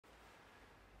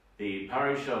The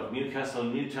parish of Newcastle,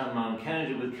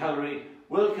 Newtownmountkennedy with Calary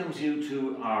welcomes you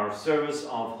to our service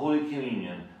of Holy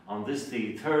Communion on this,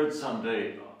 the third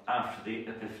Sunday after the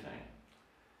Epiphany.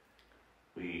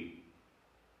 We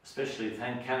especially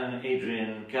thank Canon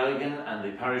Adrian Galligan and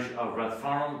the parish of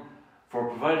Rathfarnham for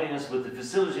providing us with the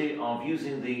facility of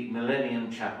using the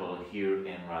Millennium Chapel here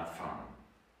in Rathfarnham.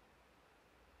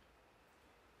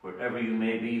 Wherever you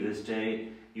may be this day,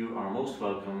 you are most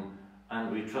welcome,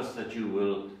 and we trust that you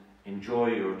will enjoy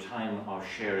your time of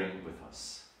sharing with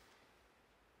us.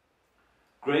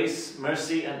 Grace,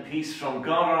 mercy and peace from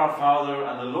God our Father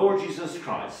and the Lord Jesus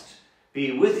Christ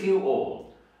be with you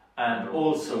all, and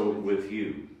also with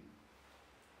you.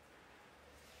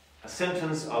 A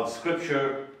sentence of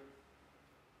Scripture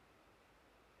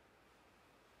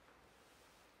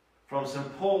from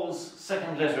St. Paul's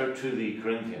second letter to the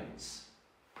Corinthians.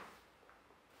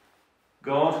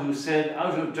 God, who said,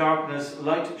 "Out of darkness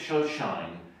light shall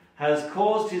shine," has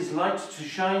caused his light to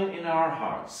shine in our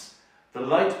hearts, the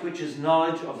light which is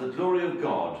knowledge of the glory of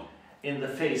God in the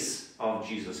face of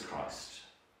Jesus Christ.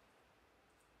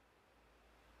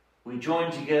 We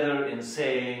join together in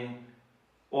saying,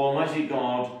 Almighty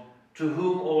God, to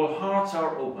whom all hearts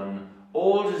are open,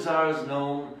 all desires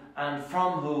known, and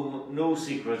from whom no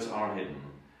secrets are hidden,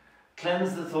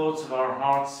 cleanse the thoughts of our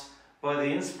hearts by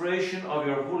the inspiration of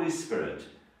your Holy Spirit,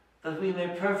 that we may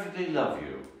perfectly love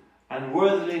you and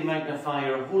worthily magnify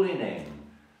your holy name,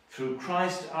 through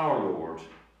Christ our Lord.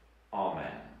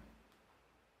 Amen.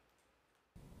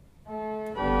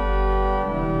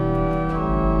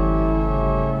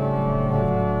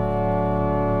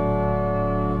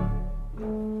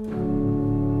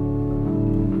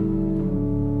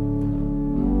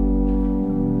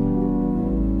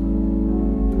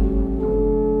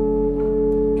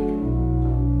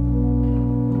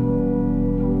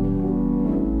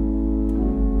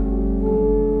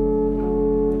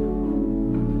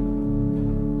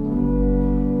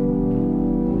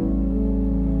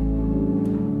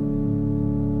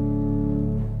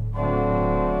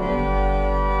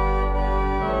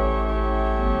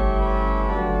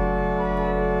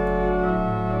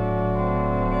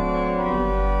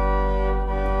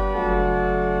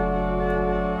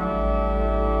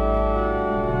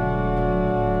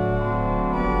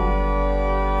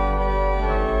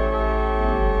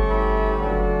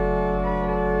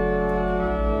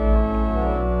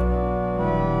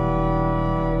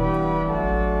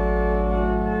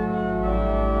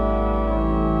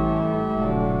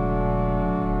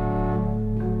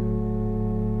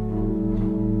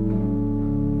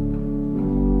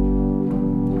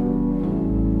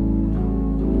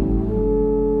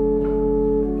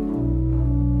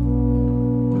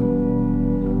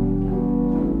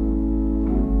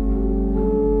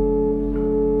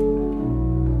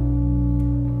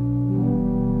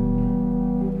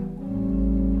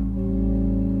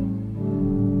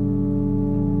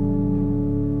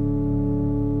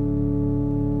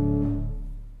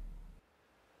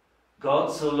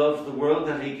 God so loved the world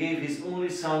that he gave his only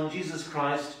Son, Jesus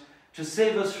Christ, to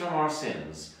save us from our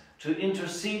sins, to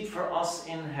intercede for us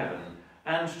in heaven,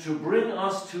 and to bring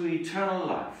us to eternal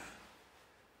life.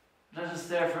 Let us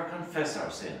therefore confess our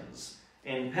sins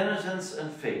in penitence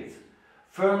and faith,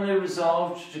 firmly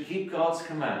resolved to keep God's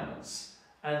commandments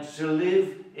and to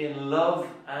live in love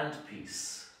and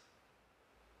peace.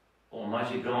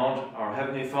 Almighty God, our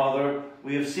Heavenly Father,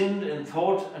 we have sinned in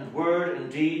thought and word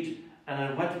and deed,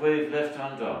 and in what we have left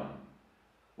undone.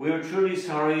 We are truly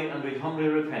sorry, and we humbly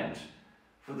repent.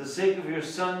 For the sake of your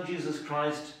Son, Jesus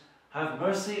Christ, have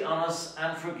mercy on us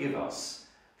and forgive us,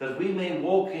 that we may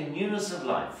walk in newness of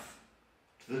life,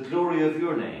 to the glory of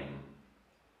your name.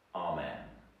 Amen.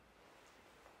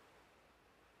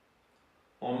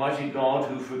 Almighty God,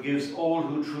 who forgives all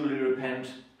who truly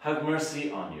repent, have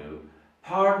mercy on you,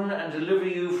 pardon and deliver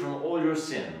you from all your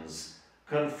sins,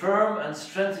 confirm and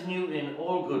strengthen you in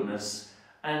all goodness,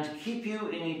 and keep you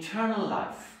in eternal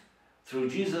life, through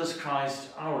Jesus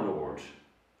Christ our Lord.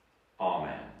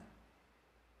 Amen.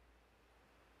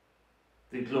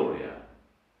 The Gloria.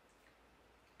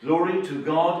 Glory to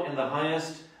God in the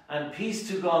highest, and peace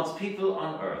to God's people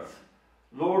on earth.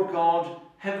 Lord God,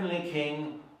 Heavenly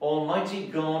King, Almighty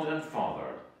God and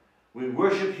Father, we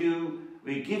worship you,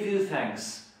 we give you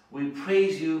thanks, we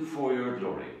praise you for your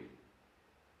glory.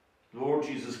 Lord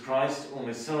Jesus Christ,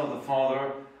 only Son of the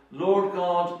Father, Lord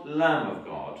God, Lamb of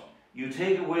God, you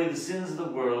take away the sins of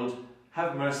the world,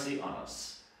 have mercy on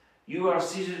us. You are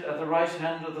seated at the right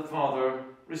hand of the Father,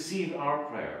 receive our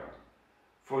prayer.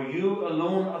 For you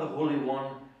alone are the Holy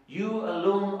One, you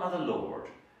alone are the Lord,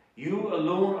 you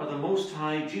alone are the Most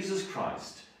High, Jesus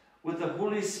Christ, with the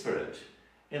Holy Spirit,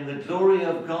 in the glory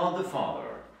of God the Father.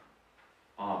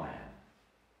 Amen.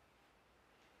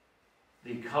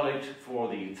 The Collect for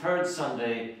the third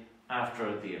Sunday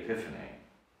after the Epiphany.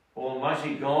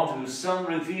 Almighty God, whose Son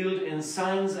revealed in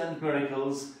signs and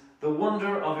miracles the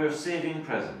wonder of your saving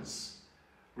presence,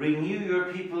 renew your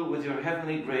people with your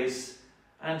heavenly grace,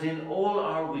 and in all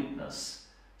our weakness,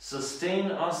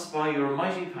 sustain us by your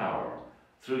mighty power,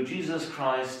 through Jesus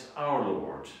Christ our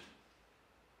Lord.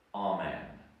 Amen.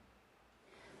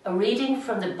 A reading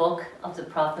from the book of the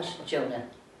prophet Jonah.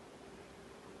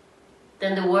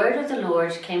 Then the word of the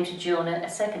Lord came to Jonah a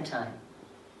second time.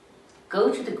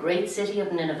 Go to the great city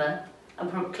of Nineveh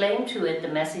and proclaim to it the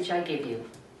message I give you.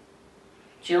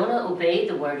 Jonah obeyed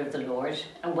the word of the Lord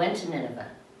and went to Nineveh.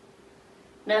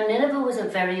 Now Nineveh was a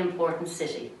very important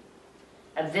city.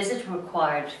 A visit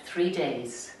required 3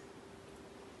 days.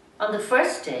 On the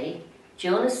first day,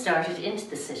 Jonah started into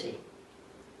the city.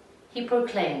 He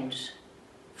proclaimed,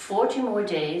 40 more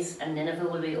days and Nineveh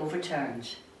will be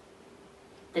overturned.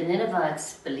 The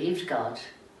Ninevites believed God.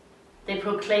 They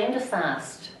proclaimed a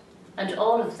fast, and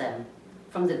all of them,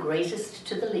 from the greatest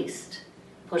to the least,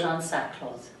 put on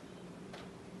sackcloth.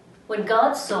 When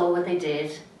God saw what they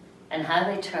did and how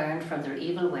they turned from their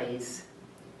evil ways,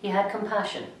 he had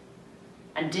compassion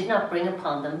and did not bring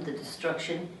upon them the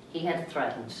destruction he had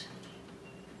threatened.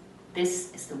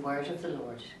 This is the word of the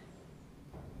Lord.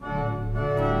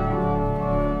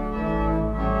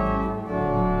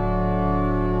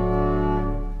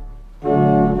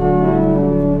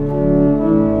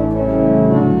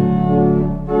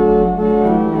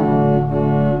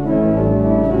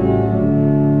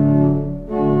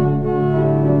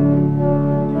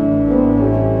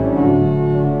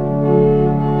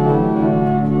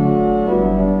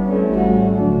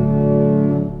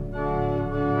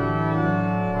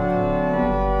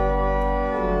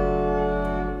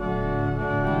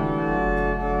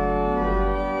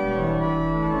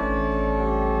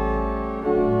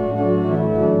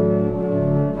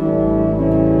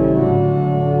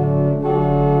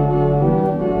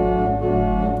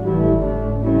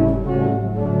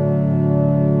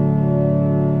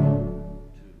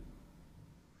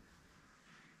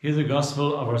 Hear the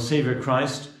Gospel of our Saviour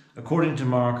Christ according to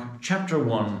Mark chapter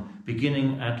 1,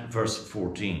 beginning at verse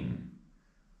 14.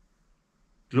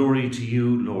 Glory to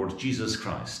you, Lord Jesus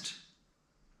Christ.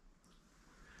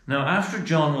 Now after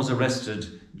John was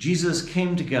arrested, Jesus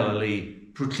came to Galilee,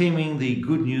 proclaiming the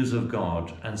good news of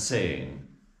God and saying,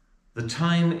 "The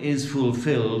time is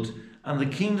fulfilled and the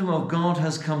kingdom of God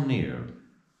has come near.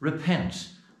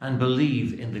 Repent and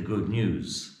believe in the good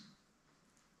news."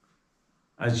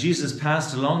 As Jesus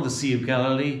passed along the Sea of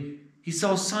Galilee, he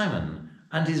saw Simon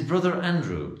and his brother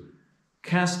Andrew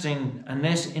casting a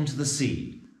net into the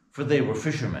sea, for they were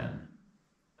fishermen.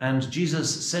 And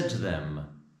Jesus said to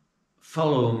them,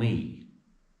 "Follow me,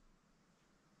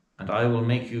 and I will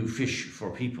make you fish for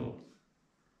people."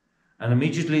 And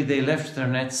immediately they left their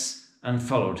nets and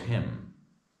followed him.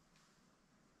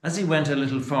 As he went a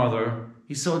little farther,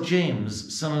 he saw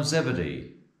James, son of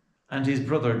Zebedee, and his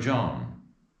brother John,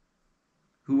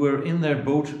 who were in their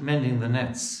boat mending the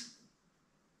nets.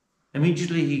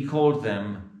 Immediately he called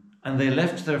them, and they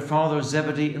left their father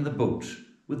Zebedee in the boat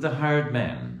with the hired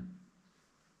men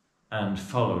and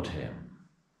followed him.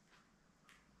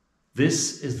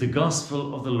 This is the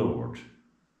gospel of the Lord.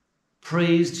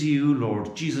 Praise to you,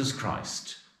 Lord Jesus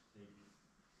Christ.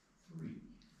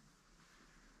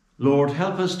 Lord,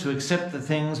 help us to accept the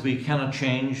things we cannot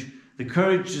change, the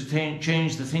courage to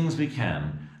change the things we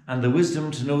can, and the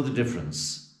wisdom to know the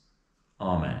difference.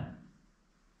 Amen.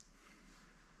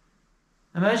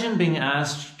 Imagine being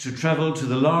asked to travel to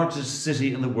the largest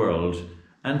city in the world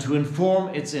and to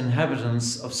inform its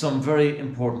inhabitants of some very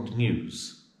important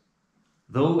news.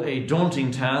 Though a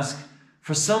daunting task,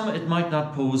 for some it might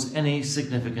not pose any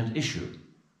significant issue.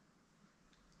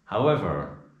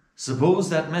 However, suppose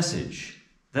that message,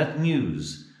 that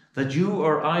news, that you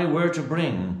or I were to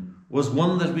bring was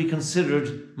one that we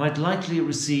considered might likely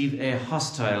receive a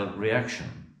hostile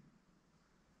reaction.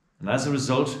 And as a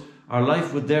result, our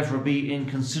life would therefore be in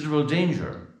considerable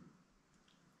danger.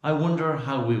 I wonder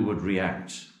how we would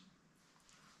react.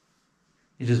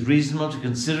 It is reasonable to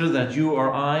consider that you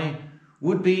or I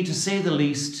would be, to say the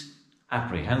least,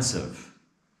 apprehensive.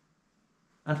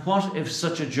 And what if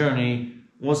such a journey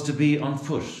was to be on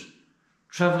foot,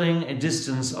 travelling a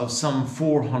distance of some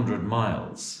 400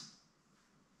 miles?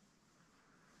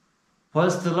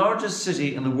 Whilst the largest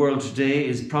city in the world today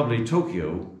is probably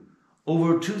Tokyo,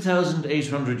 over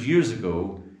 2,800 years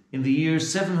ago, in the year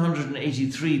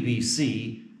 783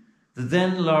 BC, the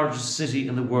then largest city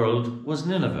in the world was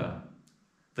Nineveh,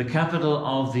 the capital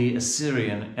of the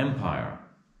Assyrian Empire.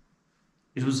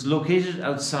 It was located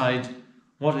outside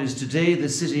what is today the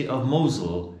city of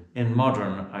Mosul in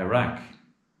modern Iraq.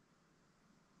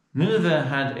 Nineveh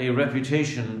had a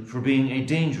reputation for being a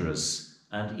dangerous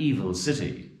and evil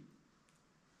city.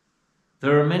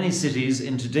 There are many cities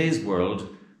in today's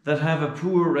world that have a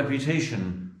poor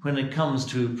reputation when it comes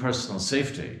to personal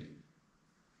safety.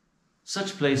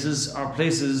 Such places are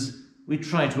places we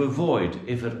try to avoid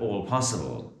if at all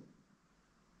possible.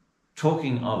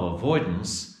 Talking of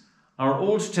avoidance, our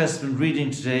Old Testament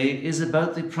reading today is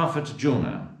about the prophet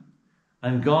Jonah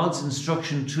and God's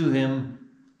instruction to him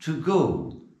to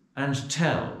go and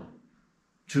tell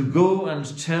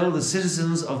the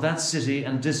citizens of that city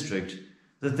and district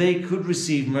that they could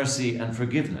receive mercy and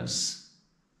forgiveness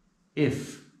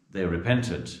if they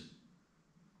repented.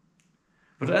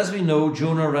 But as we know,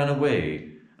 Jonah ran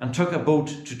away and took a boat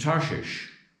to Tarshish.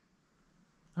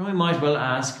 And we might well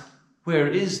ask, where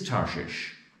is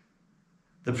Tarshish?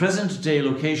 The present-day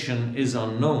location is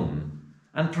unknown,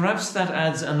 and perhaps that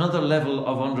adds another level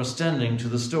of understanding to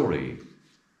the story.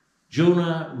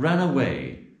 Jonah ran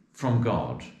away from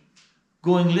God,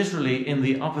 going literally in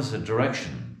the opposite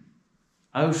direction,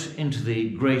 out into the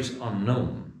great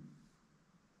unknown.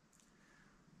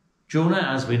 Jonah,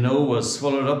 as we know, was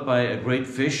swallowed up by a great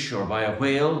fish or by a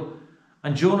whale,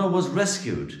 and Jonah was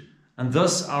rescued, and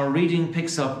thus our reading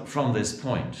picks up from this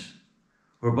point,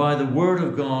 whereby the word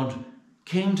of God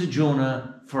came to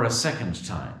Jonah for a second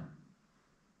time.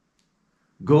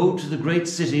 Go to the great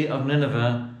city of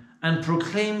Nineveh and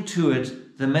proclaim to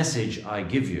it the message I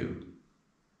give you.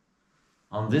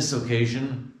 On this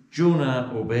occasion,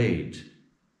 Jonah obeyed.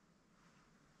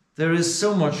 There is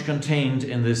so much contained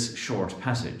in this short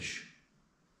passage.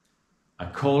 A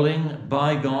calling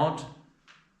by God,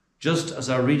 just as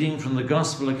our reading from the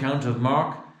Gospel account of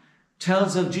Mark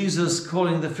tells of Jesus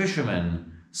calling the fishermen,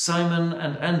 Simon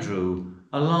and Andrew,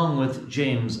 along with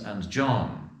James and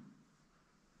John.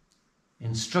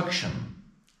 Instruction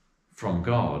from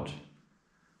God.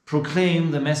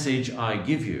 Proclaim the message I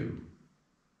give you.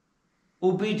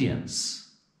 Obedience.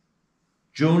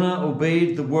 Jonah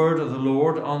obeyed the word of the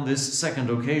Lord on this second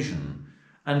occasion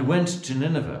and went to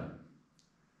Nineveh.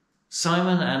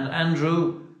 Simon and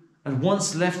Andrew at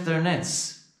once left their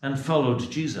nets and followed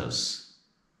Jesus.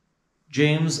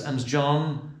 James and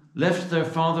John left their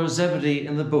father Zebedee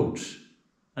in the boat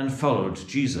and followed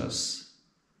Jesus.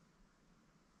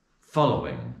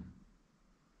 Following.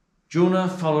 Jonah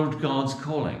followed God's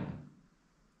calling.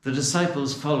 The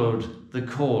disciples followed the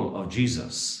call of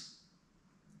Jesus.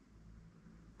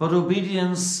 But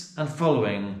obedience and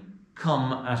following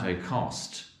come at a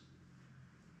cost.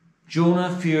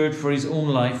 Jonah feared for his own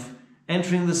life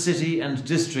entering the city and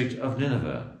district of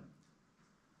Nineveh.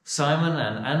 Simon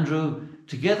and Andrew,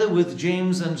 together with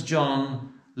James and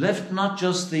John, left not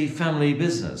just the family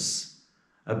business,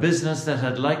 a business that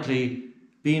had likely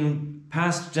been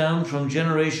passed down from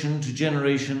generation to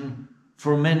generation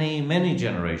for many, many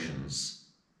generations,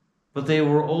 but they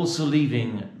were also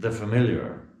leaving the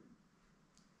familiar.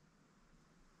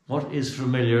 What is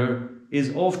familiar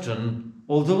is often,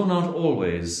 although not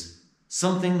always,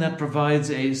 something that provides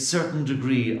a certain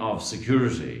degree of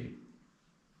security.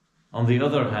 On the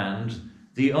other hand,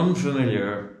 the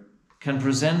unfamiliar can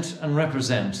present and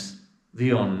represent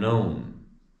the unknown.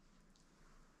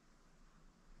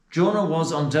 Jonah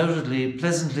was undoubtedly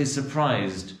pleasantly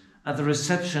surprised at the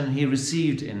reception he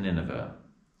received in Nineveh.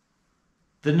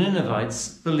 The Ninevites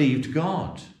believed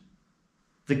God.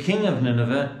 The king of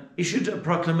Nineveh issued a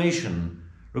proclamation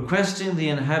requesting the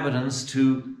inhabitants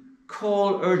to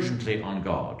call urgently on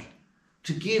God,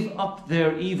 to give up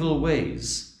their evil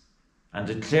ways, and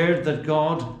declared that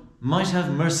God might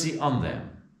have mercy on them.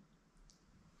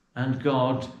 And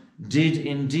God did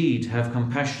indeed have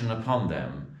compassion upon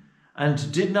them,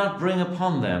 and did not bring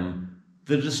upon them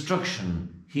the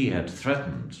destruction he had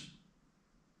threatened.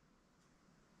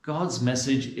 God's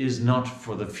message is not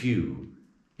for the few,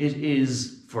 it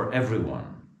is for everyone.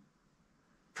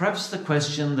 Perhaps the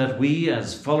question that we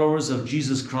as followers of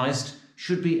Jesus Christ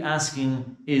should be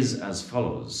asking is as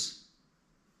follows.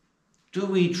 Do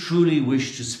we truly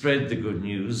wish to spread the good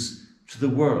news to the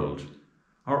world,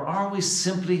 or are we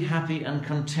simply happy and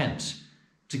content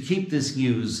to keep this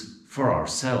news for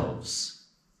ourselves?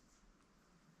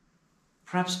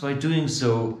 Perhaps by doing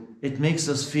so, it makes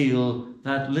us feel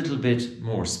that little bit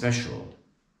more special,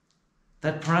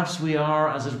 that perhaps we are,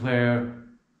 as it were,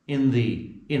 in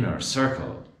the inner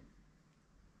circle.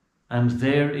 And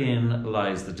therein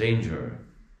lies the danger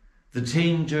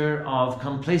of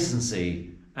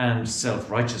complacency and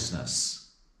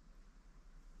self-righteousness.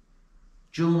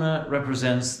 Jonah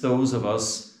represents those of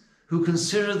us who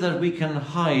consider that we can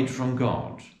hide from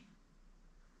God,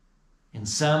 In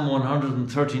Psalm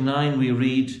 139 we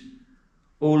read,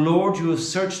 O Lord, you have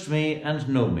searched me and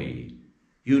know me.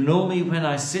 You know me when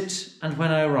I sit and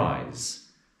when I rise.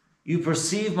 You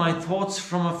perceive my thoughts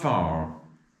from afar.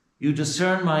 You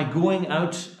discern my going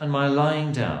out and my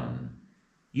lying down.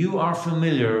 You are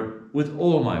familiar with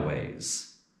all my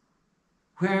ways.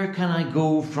 Where can I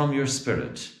go from your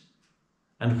spirit?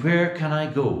 And where can I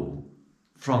go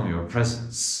from your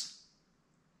presence?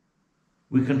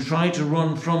 We can try to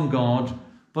run from God,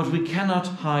 but we cannot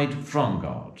hide from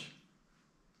God.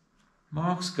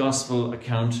 Mark's Gospel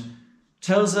account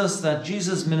tells us that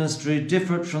Jesus' ministry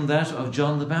differed from that of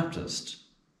John the Baptist.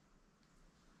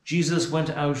 Jesus went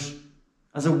out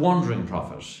as a wandering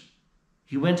prophet.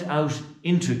 He went out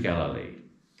into Galilee,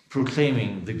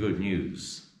 proclaiming the good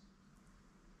news.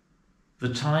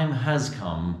 The time has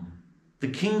come. The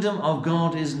kingdom of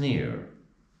God is near.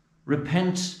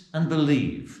 Repent and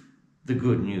believe the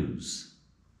good news.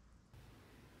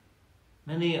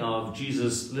 Many of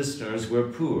Jesus' listeners were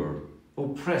poor,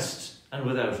 oppressed, and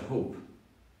without hope.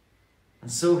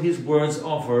 And so his words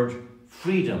offered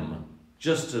freedom,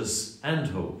 justice, and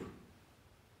hope.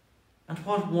 And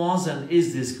what was and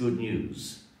is this good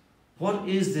news? What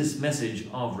is this message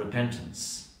of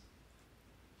repentance?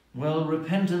 Well,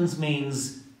 repentance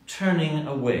means turning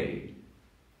away,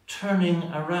 turning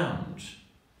around,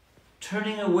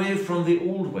 turning away from the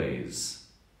old ways.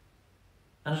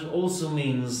 And it also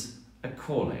means a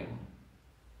calling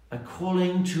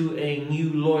to a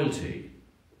new loyalty,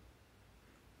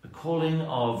 a calling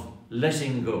of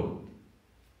letting go.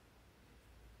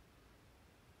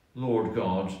 Lord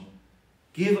God,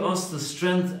 give us the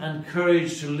strength and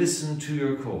courage to listen to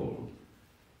your call,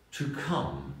 to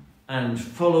come and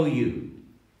follow you.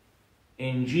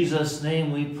 In Jesus'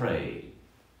 name we pray.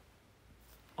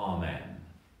 Amen.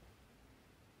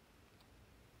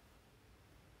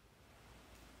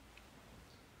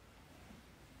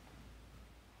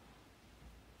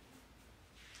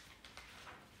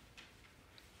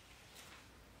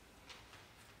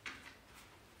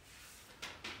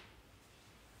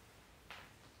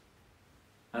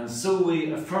 And so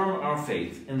we affirm our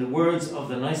faith in the words of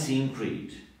the Nicene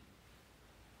Creed.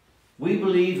 We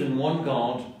believe in one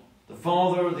God, the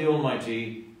Father, the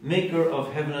Almighty, maker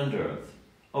of heaven and earth,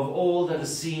 of all that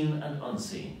is seen and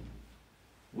unseen.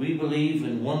 We believe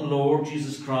in one Lord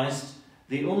Jesus Christ,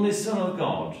 the only Son of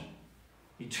God,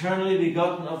 eternally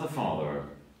begotten of the Father,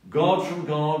 God from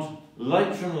God,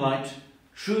 light from light,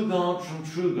 true God from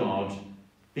true God,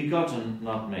 begotten,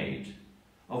 not made,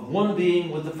 of one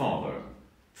being with the Father.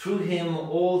 Through him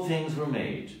all things were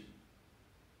made.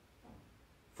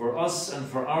 For us and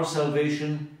for our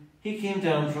salvation, he came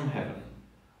down from heaven,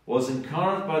 was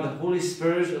incarnate by the Holy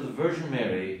Spirit of the Virgin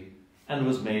Mary, and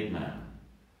was made man.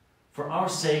 For our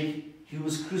sake he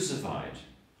was crucified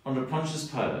under Pontius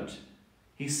Pilate.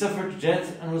 He suffered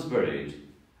death and was buried.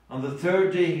 On the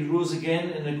third day he rose again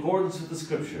in accordance with the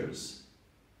Scriptures.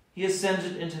 He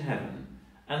ascended into heaven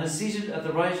and is seated at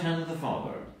the right hand of the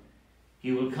Father.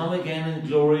 He will come again in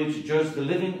glory to judge the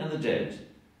living and the dead,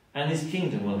 and his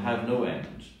kingdom will have no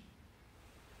end.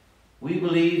 We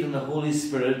believe in the Holy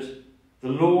Spirit, the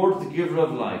Lord, the giver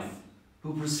of life,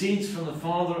 who proceeds from the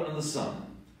Father and the Son,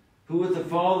 who with the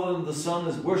Father and the Son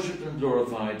is worshipped and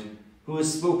glorified, who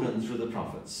has spoken through the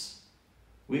prophets.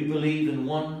 We believe in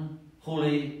one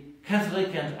holy,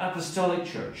 Catholic and Apostolic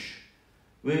Church.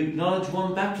 We acknowledge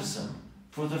one baptism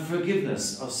for the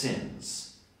forgiveness of sins.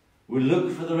 We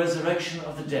look for the resurrection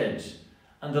of the dead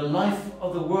and the life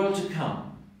of the world to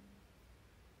come.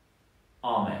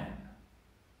 Amen.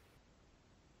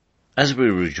 As we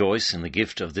rejoice in the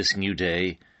gift of this new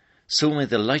day, so may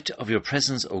the light of your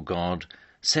presence, O God,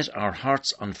 set our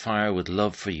hearts on fire with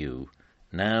love for you,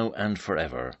 now and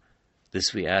forever.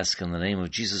 This we ask in the name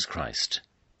of Jesus Christ.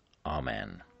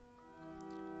 Amen.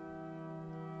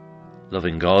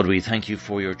 Loving God, we thank you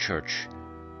for your church.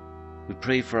 We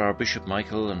pray for our Bishop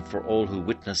Michael and for all who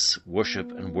witness,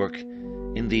 worship and work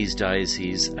in these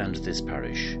dioceses and this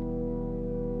parish.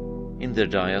 In their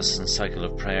diocesan cycle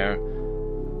of prayer,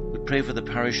 we pray for the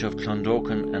parish of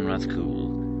Clondalkin and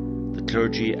Rathcoole, the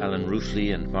clergy Alan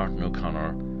Roofley and Martin O'Connor,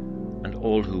 and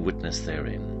all who witness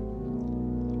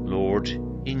therein. Lord,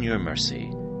 in your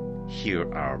mercy,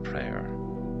 hear our prayer.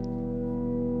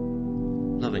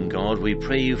 Loving God, we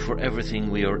pray you for everything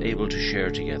we are able to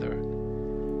share together,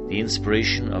 the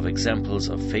inspiration of examples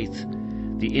of faith,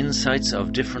 the insights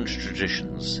of different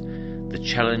traditions, the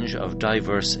challenge of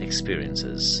diverse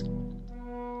experiences.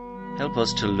 Help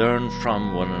us to learn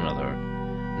from one another,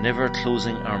 never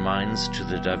closing our minds to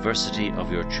the diversity of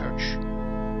your church.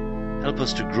 Help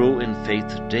us to grow in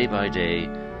faith day by day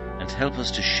and help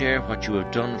us to share what you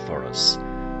have done for us,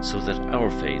 so that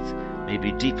our faith may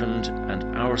be deepened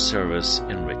and our service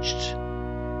enriched.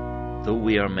 Though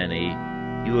we are many,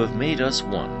 you have made us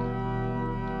one.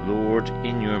 Lord,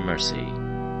 in your mercy,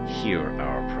 hear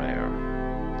our prayer.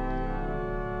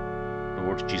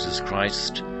 Lord Jesus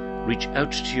Christ, reach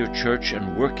out to your church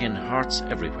and work in hearts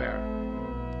everywhere,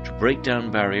 to break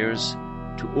down barriers,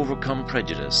 to overcome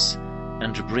prejudice,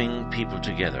 and to bring people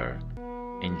together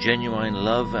in genuine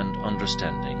love and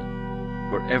understanding.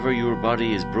 Wherever your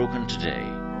body is broken today,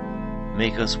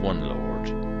 make us one, Lord.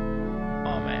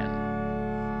 Amen.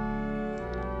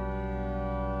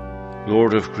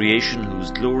 Lord of creation, whose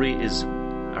glory is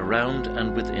around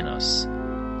and within us,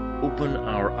 open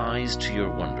our eyes to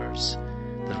your wonders,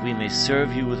 that we may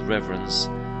serve you with reverence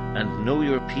and know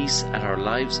your peace at our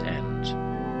lives' end.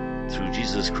 Through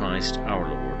Jesus Christ our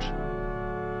Lord.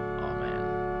 Amen.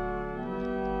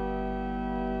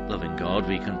 Loving God,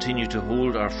 we continue to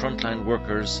hold our frontline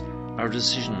workers, our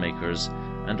decision makers,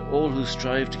 and all who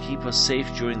strive to keep us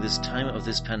safe during this time of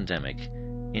this pandemic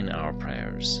in our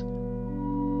prayers.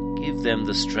 Give them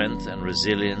the strength and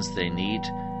resilience they need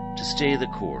to stay the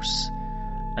course,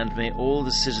 and may all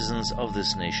the citizens of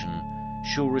this nation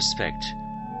show respect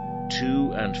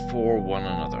to and for one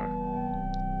another.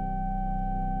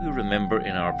 We remember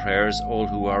in our prayers all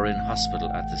who are in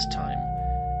hospital at this time,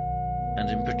 and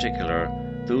in particular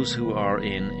those who are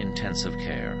in intensive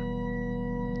care.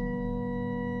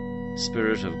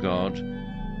 Spirit of God,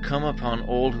 come upon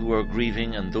all who are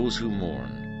grieving and those who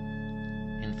mourn.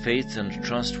 In faith and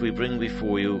trust we bring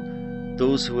before you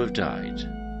those who have died.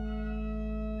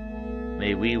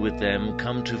 May we with them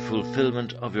come to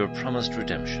fulfillment of your promised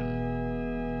redemption.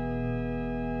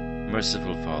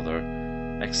 Merciful Father,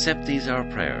 accept these our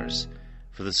prayers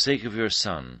for the sake of your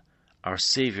Son, our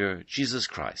Saviour, Jesus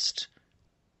Christ.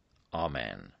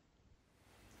 Amen.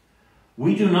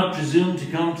 We do not presume to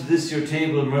come to this your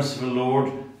table, merciful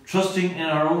Lord, trusting in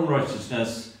our own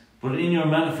righteousness, but in your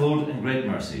manifold and great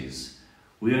mercies.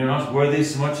 We are not worthy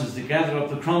so much as to gather up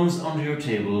the crumbs under your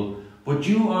table, but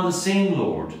you are the same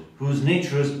Lord, whose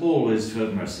nature is always to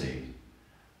have mercy.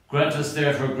 Grant us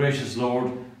therefore, gracious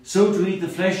Lord, so to eat the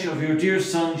flesh of your dear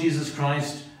Son, Jesus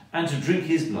Christ, and to drink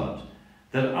his blood,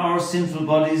 that our sinful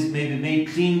bodies may be made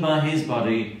clean by his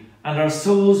body, and our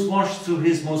souls washed through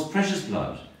his most precious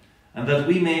blood, and that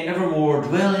we may evermore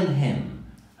dwell in him,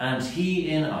 and he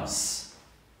in us.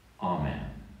 Amen.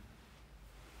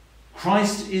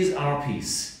 Christ is our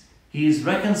peace. He has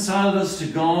reconciled us to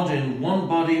God in one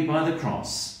body by the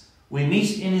cross. We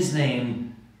meet in his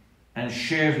name and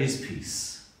share his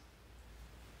peace.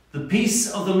 The peace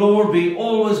of the Lord be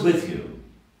always with you,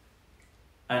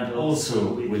 and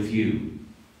also with you.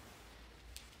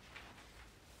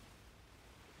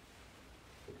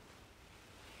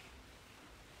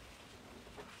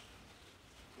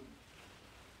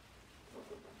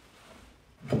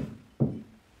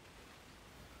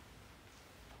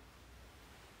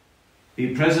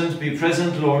 Be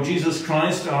present, Lord Jesus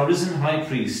Christ, our risen high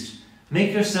priest.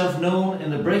 Make yourself known in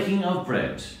the breaking of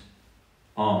bread.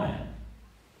 Amen.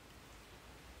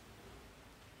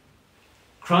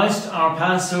 Christ, our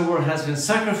Passover, has been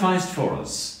sacrificed for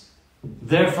us.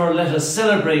 Therefore, let us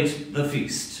celebrate the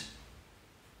feast.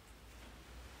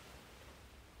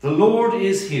 The Lord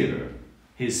is here.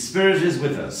 His Spirit is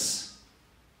with us.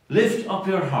 Lift up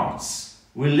your hearts.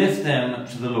 We lift them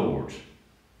to the Lord.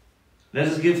 Let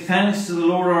us give thanks to the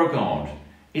Lord our God.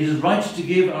 It is right to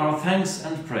give our thanks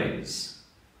and praise.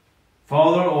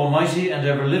 Father, almighty and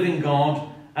ever-living God,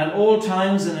 at all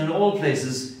times and in all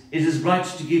places, it is right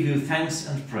to give you thanks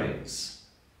and praise.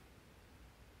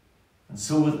 And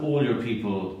so with all your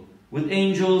people, with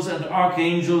angels and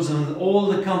archangels and with all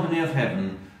the company of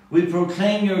heaven, we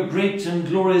proclaim your great and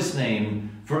glorious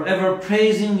name, forever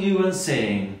praising you and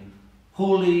saying,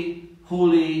 Holy,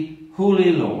 holy,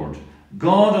 holy Lord,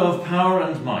 God of power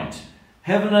and might,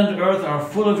 heaven and earth are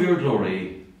full of your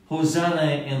glory.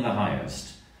 Hosanna in the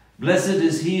highest. Blessed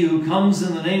is he who comes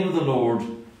in the name of the Lord.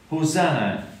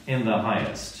 Hosanna in the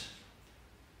highest.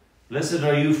 Blessed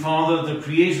are you, Father, the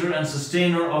creator and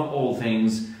sustainer of all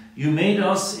things. You made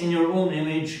us in your own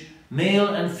image. Male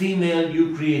and female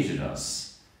you created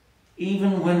us.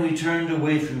 Even when we turned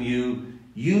away from you,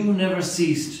 you never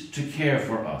ceased to care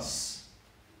for us.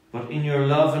 But in your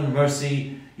love and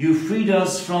mercy, you freed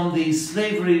us from the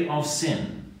slavery of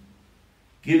sin,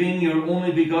 giving your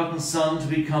only begotten Son to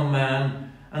become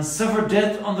man and suffer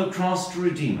death on the cross to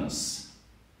redeem us.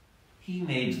 He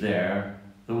made there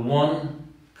the one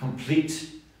complete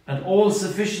and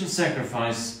all-sufficient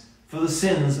sacrifice for the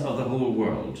sins of the whole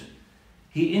world.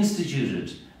 He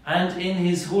instituted and in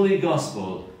his holy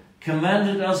gospel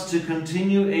commanded us to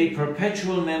continue a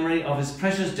perpetual memory of his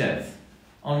precious death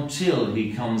until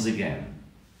he comes again.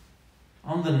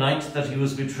 On the night that he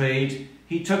was betrayed,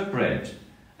 he took bread,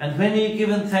 and when he had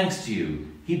given thanks to you,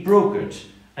 he broke it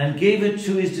and gave it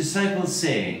to his disciples,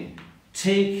 saying,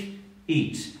 "Take,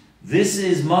 eat. This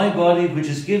is my body which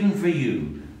is given for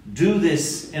you. Do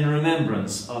this in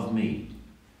remembrance of me."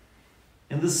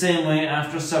 In the same way,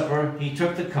 after supper, he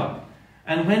took the cup,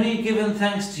 and when he had given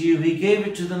thanks to you, he gave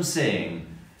it to them, saying,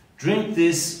 "Drink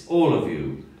this, all of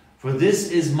you, for this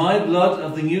is my blood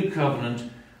of the new covenant,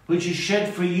 which is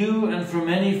shed for you and for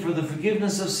many for the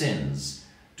forgiveness of sins.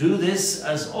 Do this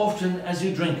as often as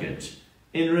you drink it,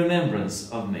 in remembrance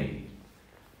of me."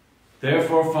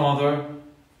 Therefore, Father,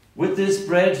 with this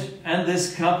bread and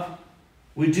this cup,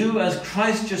 we do as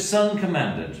Christ your Son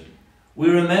commanded. We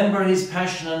remember his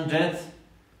passion and death,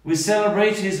 we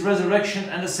celebrate his resurrection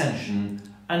and ascension,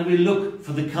 and we look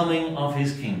for the coming of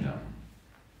his kingdom.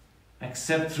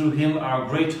 Accept through him, our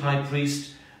great high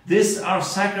priest, this our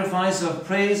sacrifice of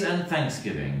praise and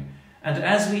thanksgiving, and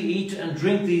as we eat and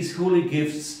drink these holy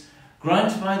gifts,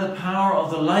 grant by the power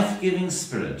of the life-giving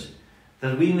Spirit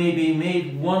that we may be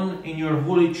made one in your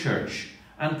holy church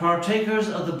and partakers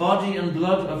of the body and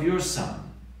blood of your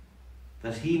Son,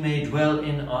 that he may dwell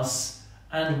in us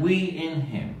and we in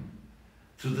him,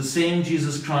 through the same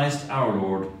Jesus Christ our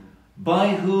Lord,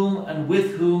 by whom and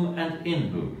with whom and in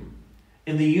whom,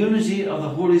 in the unity of the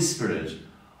Holy Spirit,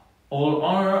 all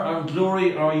honour and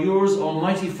glory are yours,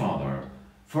 Almighty Father,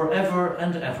 for ever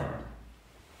and ever.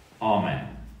 Amen.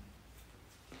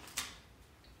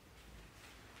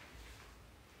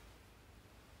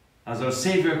 As our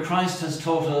Saviour Christ has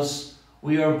taught us,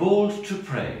 we are bold to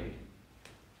pray.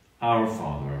 Our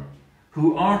Father,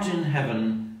 who art in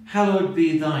heaven, hallowed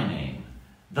be thy name.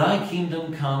 Thy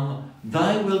kingdom come,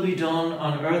 thy will be done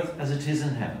on earth as it is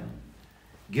in heaven.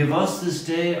 Give us this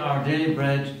day our daily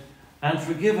bread, and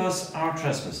forgive us our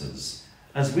trespasses,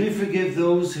 as we forgive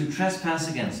those who trespass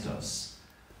against us.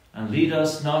 And lead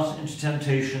us not into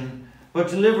temptation, but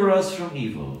deliver us from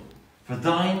evil. For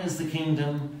thine is the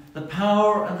kingdom, the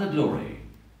power and the glory,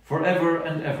 for ever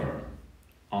and ever.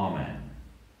 Amen.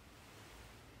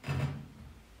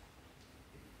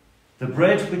 The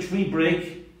bread which we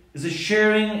break is a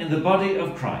sharing in the body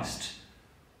of Christ.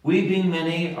 We being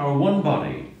many are one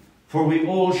body, for we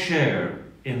all share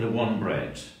in the one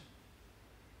bread.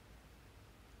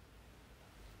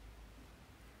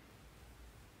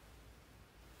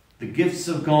 The gifts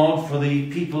of God for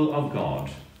the people of God.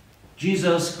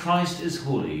 Jesus Christ is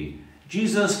holy.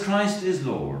 Jesus Christ is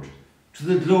Lord, to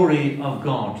the glory of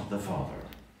God the Father.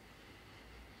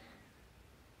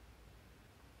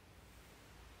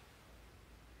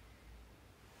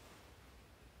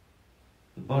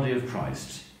 The body of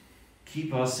Christ,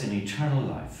 keep us in eternal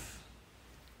life.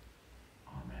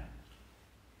 Amen.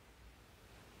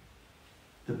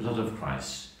 The blood of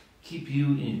Christ, keep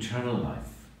you in eternal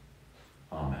life.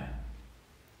 Amen.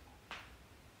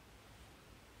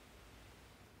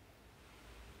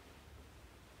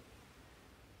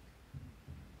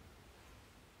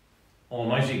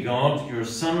 Almighty God, your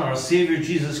Son, our Saviour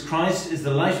Jesus Christ, is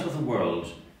the light of the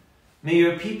world. May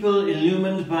your people,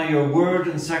 illumined by your word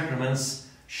and sacraments,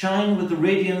 shine with the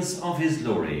radiance of his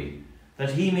glory,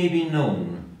 that he may be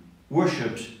known,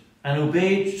 worshipped, and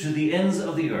obeyed to the ends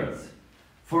of the earth.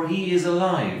 For he is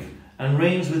alive and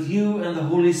reigns with you and the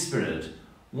Holy Spirit,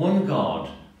 one God,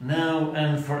 now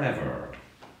and forever.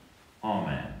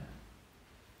 Amen.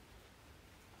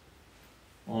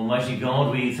 Almighty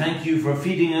God, we thank you for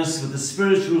feeding us with the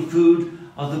spiritual food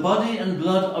of the body and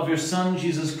blood of your Son,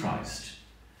 Jesus Christ.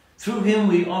 Through him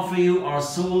we offer you our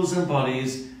souls and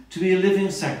bodies to be a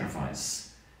living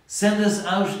sacrifice. Send us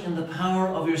out in the power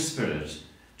of your Spirit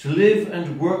to live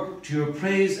and work to your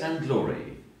praise and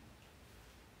glory.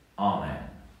 Amen.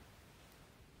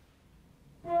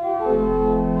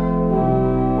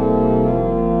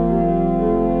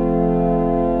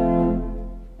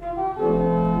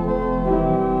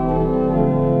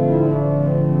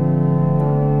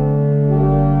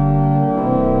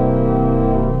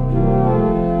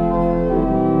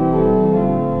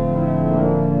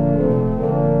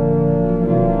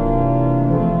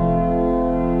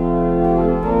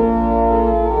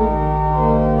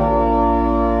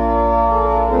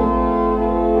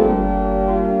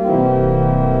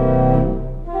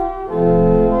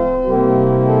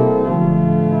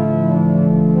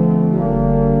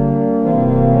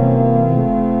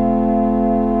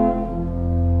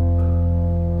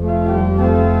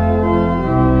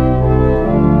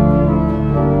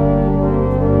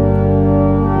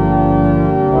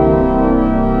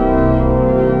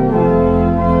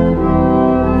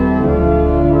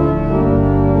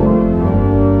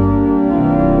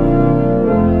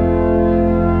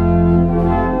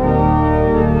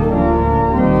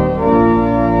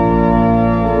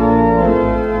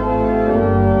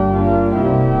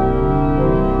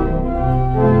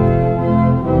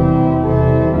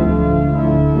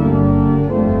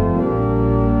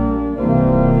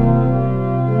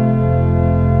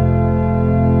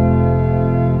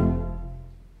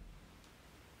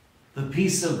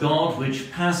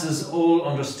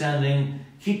 understanding,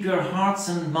 keep your hearts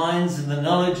and minds in the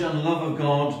knowledge and love of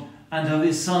God and of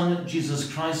his Son,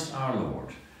 Jesus Christ our Lord.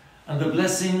 And the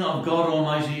blessing of God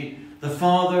Almighty, the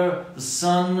Father, the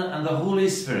Son, and the Holy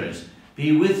Spirit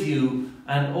be with you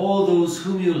and all those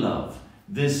whom you love,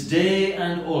 this day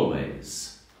and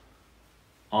always.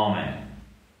 Amen.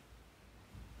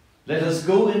 Let us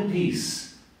go in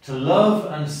peace to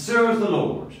love and serve the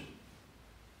Lord.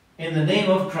 In the name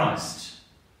of Christ.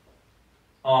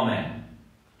 Amen.